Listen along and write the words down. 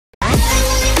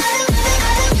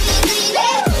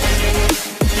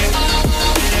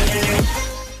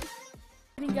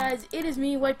guys, it is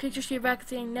me, WhitePictures, here back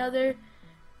with another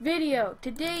video.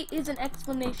 Today is an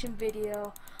explanation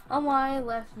video on why I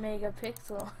left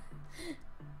Megapixel.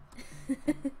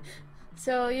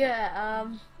 So yeah,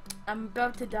 I'm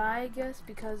about to die, I guess,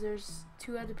 because there's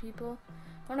two other people.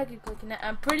 I'm not keep clicking that.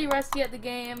 I'm pretty rusty at the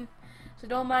game, so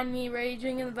don't mind me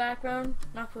raging in the background.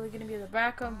 Not really gonna be in the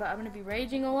background, but I'm gonna be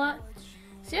raging a lot.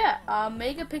 So yeah,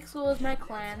 Megapixel is my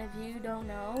clan, if you don't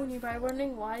know, and you're probably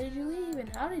wondering, why did you leave,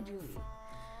 and how did you leave?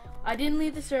 I didn't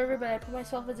leave the server, but I put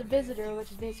myself as a visitor, which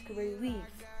is basically where you leave.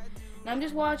 And I'm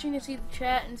just watching to see the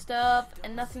chat and stuff,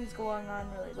 and nothing's going on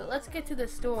really. But let's get to the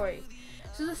story.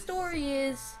 So the story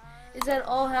is that it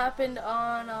all happened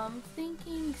on,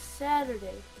 thinking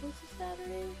Saturday. Was it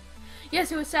Saturday?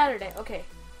 Yes, it was Saturday, okay.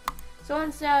 So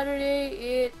on Saturday,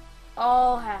 it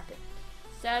all happened.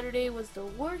 Saturday was the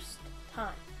worst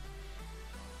time.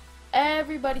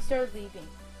 Everybody started leaving.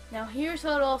 Now here's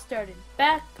how it all started.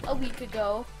 Back a week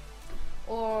ago,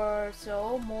 or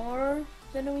so, more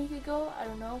than a week ago, I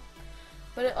don't know.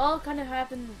 But it all kind of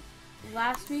happened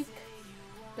last week.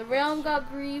 The realm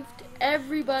got griefed,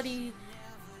 everybody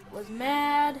was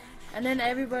mad, and then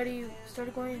everybody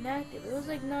started going inactive. It was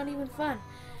like not even fun.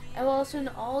 And all of a sudden,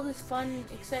 all this fun,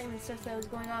 excitement stuff that was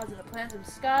going on, I was gonna plan some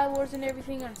Sky Wars and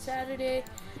everything on Saturday,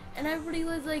 and everybody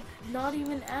was like not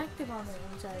even active on it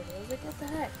on Saturday. I was like, what the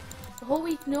heck? The whole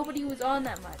week nobody was on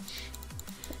that much.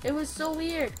 It was so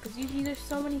weird, because usually there's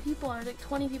so many people on, like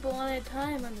 20 people on at a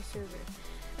time on the server.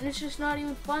 And it's just not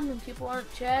even fun when people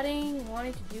aren't chatting,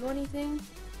 wanting to do anything.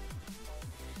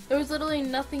 There was literally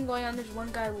nothing going on. There's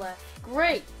one guy left.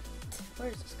 Great! Where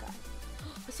is this guy?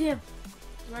 I see him.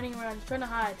 He's running around. He's trying to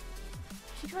hide.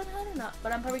 Is he trying to hide or not?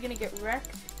 But I'm probably going to get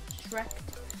wrecked. Shreked.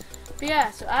 But yeah,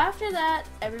 so after that,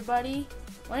 everybody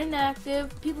went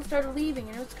inactive. People started leaving,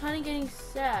 and it was kind of getting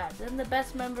sad. Then the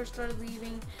best members started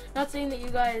leaving. Not saying that you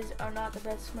guys are not the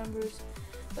best members,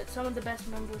 but some of the best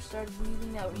members started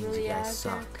leaving that really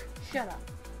suck. Shut up.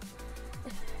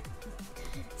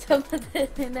 Some of the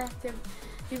inactive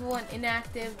people went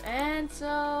inactive, and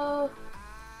so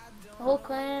the whole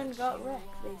clan got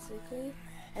wrecked, basically.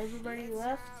 Everybody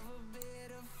left.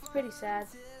 It's pretty sad.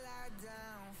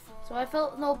 So I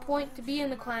felt no point to be in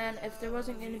the clan if there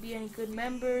wasn't going to be any good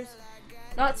members.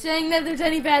 Not saying that there's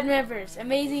any bad members.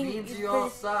 Amazing. Means you all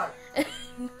suck.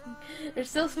 There's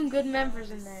still some good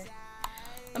members in there.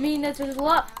 I mean, there's a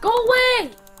lot. Go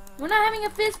away! We're not having a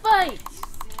fist fight.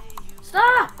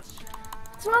 Stop!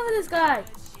 What's wrong with this guy?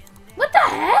 What the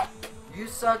heck? You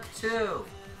suck too.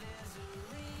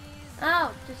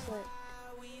 Oh, just like.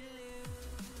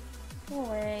 Go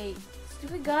away.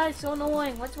 Stupid guy, so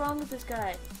annoying. What's wrong with this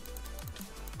guy?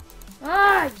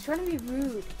 Ah, he's trying to be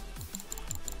rude.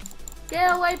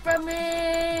 Get away from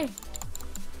me!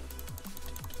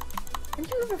 Didn't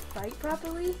you ever fight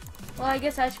properly? Well, I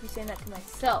guess I should be saying that to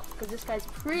myself, because this guy's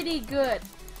pretty good.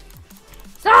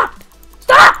 Stop!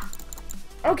 Stop!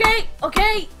 Okay,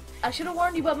 okay! I should have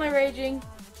warned you about my raging.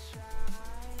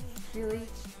 Really?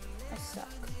 I suck.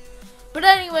 But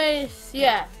anyways,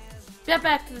 yeah. Get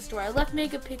back to the story. I left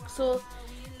Megapixel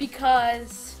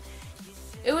because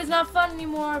it was not fun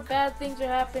anymore. Bad things are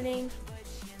happening.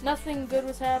 Nothing good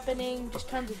was happening. Just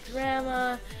tons of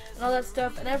drama and all that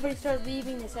stuff. And everybody started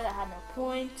leaving. They said I had no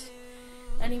point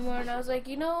anymore. And I was like,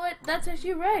 you know what? That's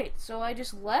actually right. So I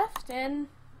just left, and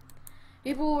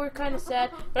people were kind of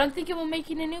sad. But I'm thinking about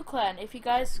making a new clan. If you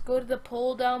guys go to the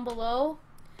poll down below,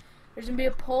 there's going to be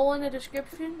a poll in the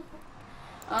description.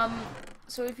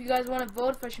 So if you guys want to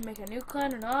vote if I should make a new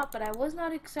clan or not, but I was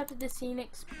not accepted to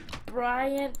Phoenix.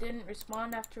 Bryant didn't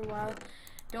respond after a while.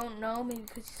 Don't know, maybe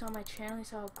because he saw my channel, he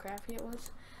saw how crappy it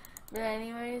was. But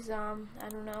anyways, I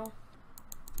don't know.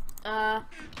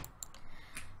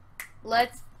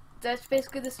 That's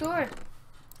basically the story.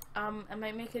 I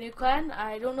might make a new clan.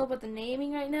 I don't know about the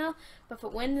naming right now, but if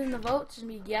it wins in the votes, it's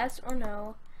gonna be yes or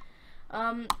no.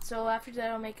 So after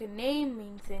that, I'll make a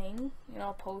naming thing, and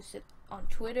I'll post it on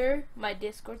Twitter, my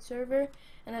Discord server,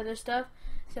 and other stuff.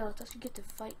 So let's actually get to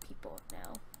fight people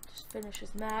now. Just finish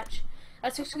this match.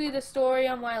 That's actually the story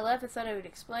on why I left. I thought I would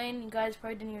explain. You guys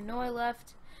probably didn't even know I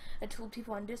left. I told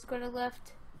people on Discord I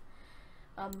left.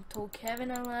 Told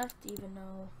Kevin I left, even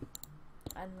though,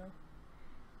 I don't know.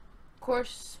 Of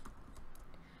course,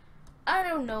 I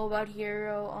don't know about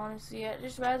Hero, honestly. I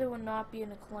just rather would not be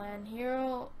in a clan.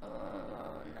 Hero, no.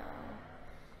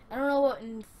 I don't know what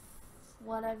in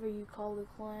whatever you call the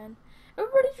clan.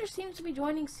 Everybody just seems to be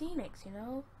joining Phoenix, you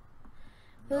know?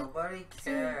 Nobody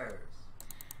cares.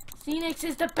 Phoenix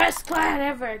is the best clan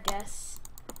ever, I guess.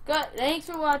 Thanks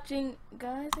for watching,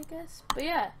 guys, I guess. But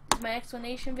yeah, this is my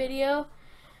explanation video.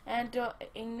 And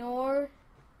ignore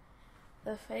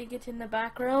the faggot in the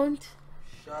background.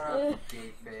 Shut up,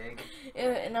 gay fag.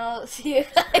 And I'll see you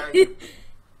guys.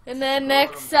 And then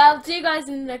I'll see you guys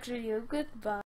in the next video. Goodbye.